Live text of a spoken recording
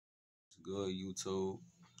Good, YouTube?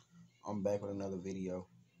 I'm back with another video.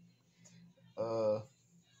 Uh,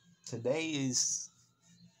 Today is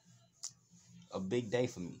a big day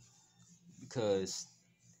for me because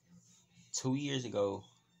 2 years ago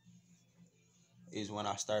is when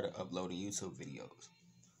I started uploading YouTube videos.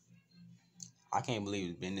 I can't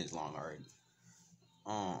believe it's been this long already.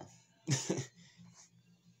 Um,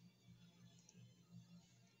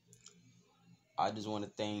 I just want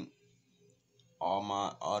to thank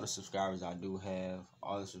all the subscribers I do have,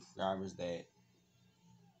 all the subscribers that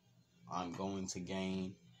I'm going to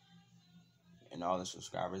gain, and all the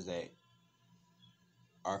subscribers that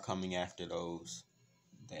are coming after those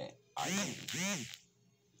that I gain.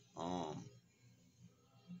 Um,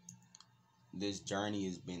 this journey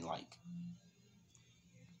has been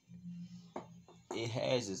it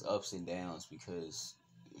has its ups and downs because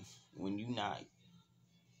when you're not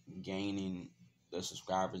gaining the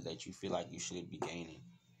subscribers that you feel like you should be gaining,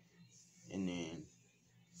 and then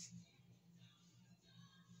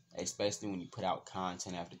especially when you put out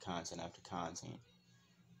content after content after content,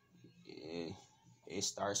 it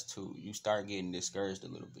starts to, you start getting discouraged a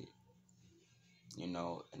little bit, and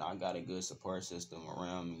I got a good support system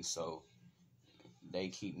around me, so they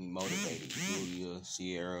keep me motivated. Julia,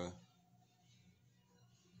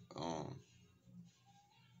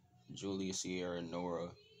 Sierra, Nora,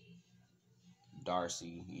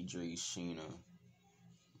 Darcy, Idris, Sheena,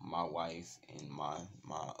 my wife, and my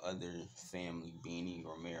other family, Beanie,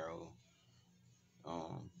 Romero,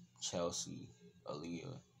 Chelsea,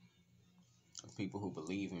 Aaliyah, people who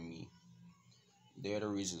believe in me. They're the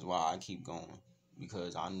reasons why I keep going,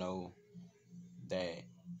 because I know that,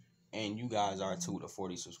 and you guys are too, the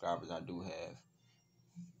 40 subscribers I do have.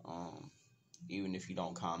 Even if you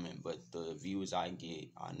don't comment, but the views I get,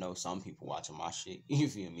 I know some people watching my shit, you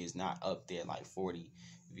feel me, it's not up there like 40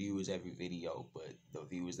 views every video, but the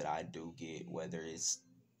views that I do get, whether it's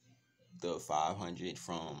the 500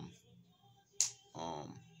 from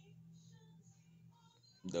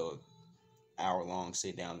the hour-long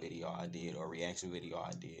sit-down video I did or reaction video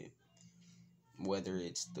I did, whether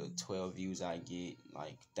it's the 12 views I get,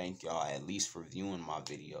 like, thank y'all at least for viewing my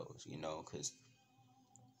videos, because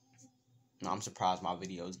I'm surprised my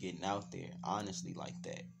videos getting out there, honestly, like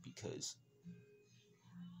that, because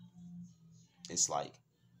it's like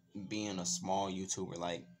being a small YouTuber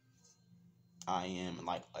like I am, and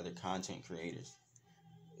like other content creators,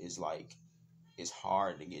 is like, it's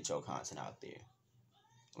hard to get your content out there.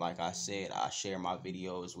 Like I said, I share my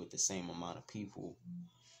videos with the same amount of people,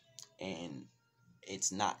 and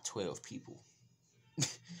it's not 12 people.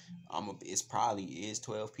 It's probably is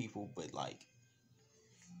 12 people, but like,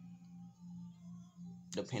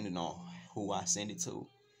 depending on who I send it to.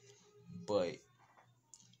 But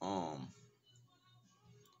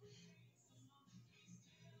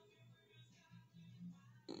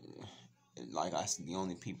the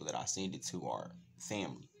only people that I send it to are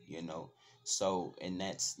family, so, and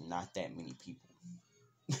that's not that many people.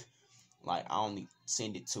 Like, I only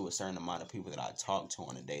send it to a certain amount of people that I talk to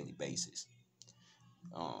on a daily basis,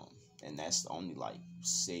 and that's only like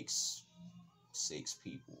six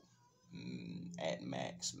people, at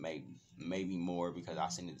max, maybe more, because I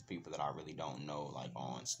send it to people that I really don't know, like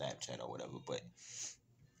on Snapchat or whatever. But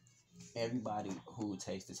everybody who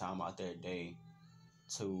takes the time out their day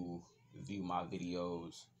to view my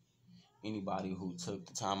videos, anybody who took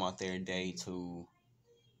the time out their day to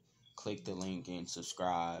click the link and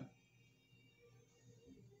subscribe,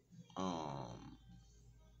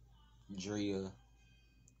 Drea,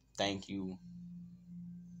 thank you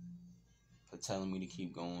for telling me to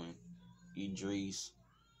keep going. Idris,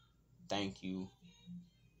 thank you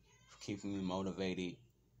for keeping me motivated.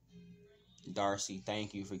 Darcy,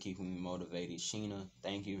 thank you for keeping me motivated. Sheena,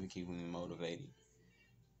 thank you for keeping me motivated.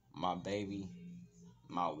 My baby,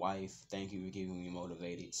 my wife, thank you for keeping me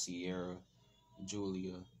motivated. Sierra,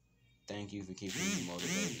 Julia, thank you for keeping me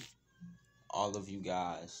motivated. All of you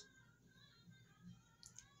guys,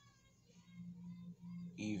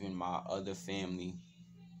 even my other family,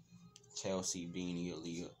 Chelsea, Beanie,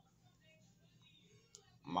 Aaliyah,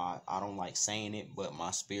 I don't like saying it, but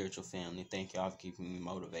my spiritual family, thank y'all for keeping me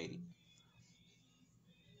motivated.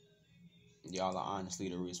 Y'all are honestly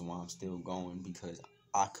the reason why I'm still going, because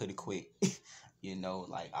I could have quit. Y'all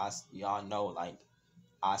know, like,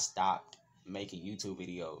 I stopped making YouTube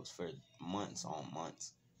videos for months on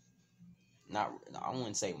months. I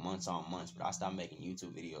wouldn't say months on months, but I stopped making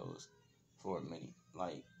YouTube videos for a minute.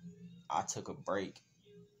 Like, I took a break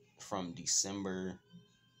from December,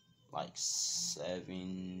 like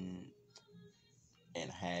 7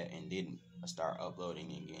 and didn't start uploading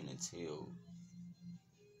again until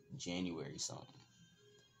January something.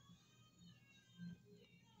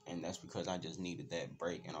 and that's because I just needed that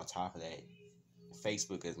break. And on top of that,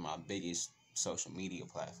 Facebook is my biggest social media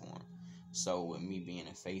platform. So with me being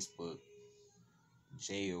in Facebook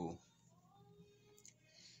jail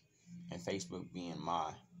and Facebook being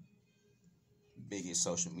my biggest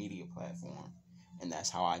social media platform, and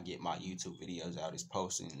that's how I get my YouTube videos out, is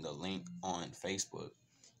posting the link on Facebook.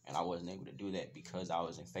 And I wasn't able to do that because I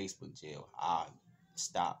was in Facebook jail. I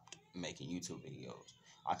stopped making YouTube videos.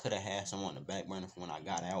 I could have had some on the back burner for when I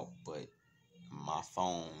got out, but my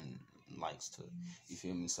phone likes to, you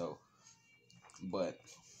feel me? So, but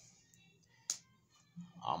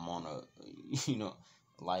I'm on a,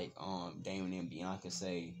 like Damon and Bianca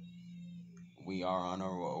say, we are on a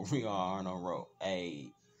roll. We are on a roll.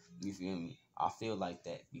 Hey, you feel me? I feel like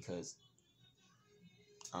that because,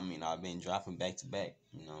 I've been dropping back to back,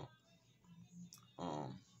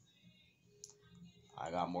 I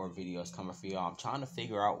got more videos coming for y'all. I'm trying to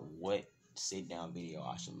figure out what sit down video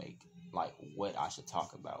I should make, like what I should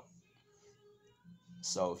talk about.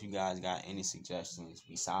 So if you guys got any suggestions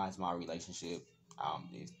besides my relationship,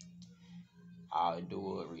 if I'll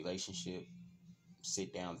do a relationship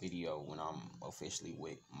sit down video when I'm officially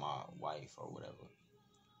with my wife or whatever.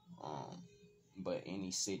 But any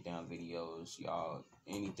sit down videos, y'all,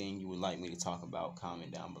 anything you would like me to talk about,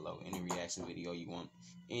 comment down below. Any reaction video you want,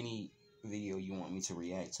 any video you want me to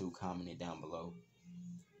react to, comment it down below.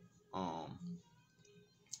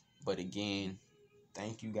 But again,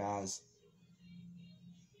 thank you guys.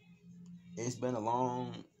 It's been a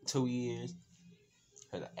long 2 years.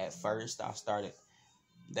 Cause at first I started,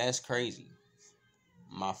 that's crazy.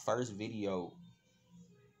 My first video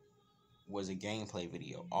was a gameplay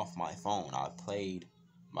video off my phone.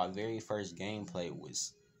 My very first gameplay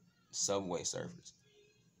was Subway Surfers.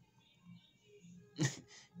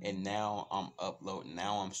 And now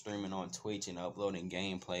I'm streaming on Twitch and uploading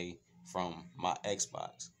gameplay from my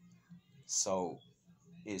Xbox. So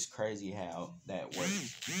it's crazy how that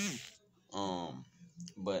works.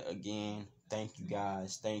 But again, thank you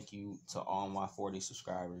guys. Thank you to all my 40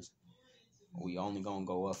 subscribers. We only gonna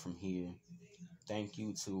go up from here. Thank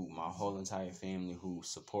you to my whole entire family who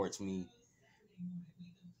supports me.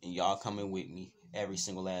 And y'all coming with me. Every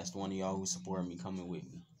single last one of y'all who support me coming with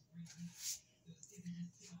me.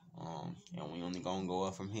 And we only gonna go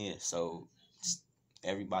up from here. So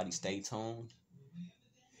everybody stay tuned.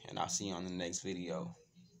 And I'll see you on the next video.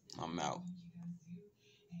 I'm out.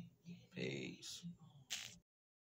 Peace.